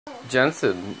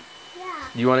Jensen, Yeah.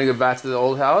 you want to go back to the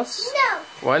old house? No.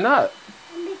 Why not?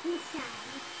 It makes me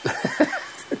sad.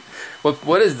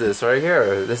 What is this right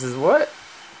here? This is what?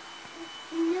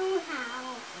 New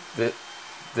house.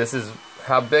 This is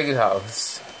how big a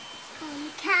house?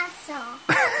 Castle.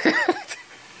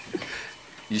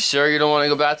 You sure you don't want to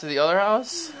go back to the other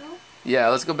house? No. Yeah,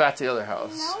 let's go back to the other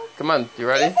house. No. Come on, you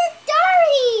ready? This is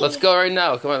dirty. Let's go right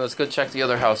now. Come on, let's go check the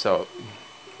other house out.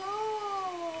 No.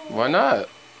 Why not?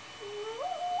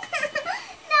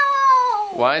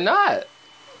 No. Why not?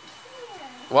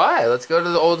 Why? Let's go to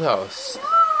the old house. No.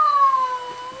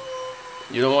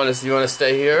 You don't want to? You want to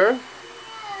stay here?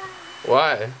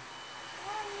 Why? This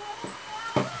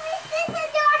is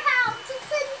your house.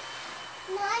 It's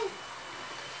a nice.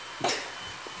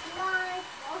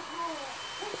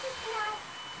 This is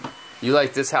nice. You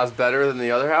like this house better than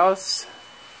the other house?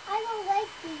 I don't like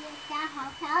that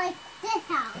house. I like this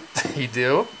house. You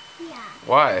do? Yeah.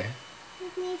 Why? It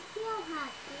makes me feel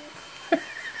happy.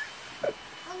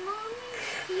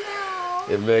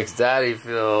 Mommy, It makes Daddy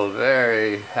feel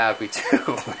very happy too.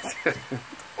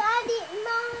 Daddy,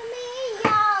 Mommy,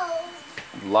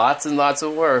 yo. Lots and lots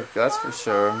of work, that's for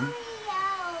sure. Mommy,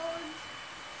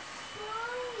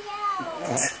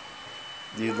 yo.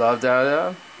 Do you love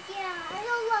Dada? Yeah, I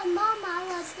don't love Mama, I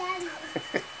love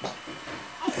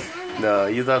Daddy. No,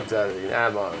 you love Daddy,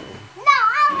 not Mommy. No,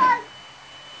 I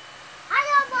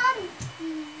don't love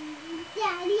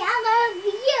Daddy, I love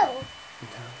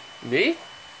you. Me?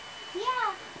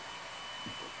 Yeah.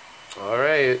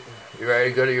 Alright. You ready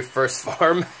to go to your first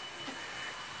farm?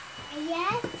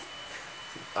 Yes.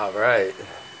 Alright.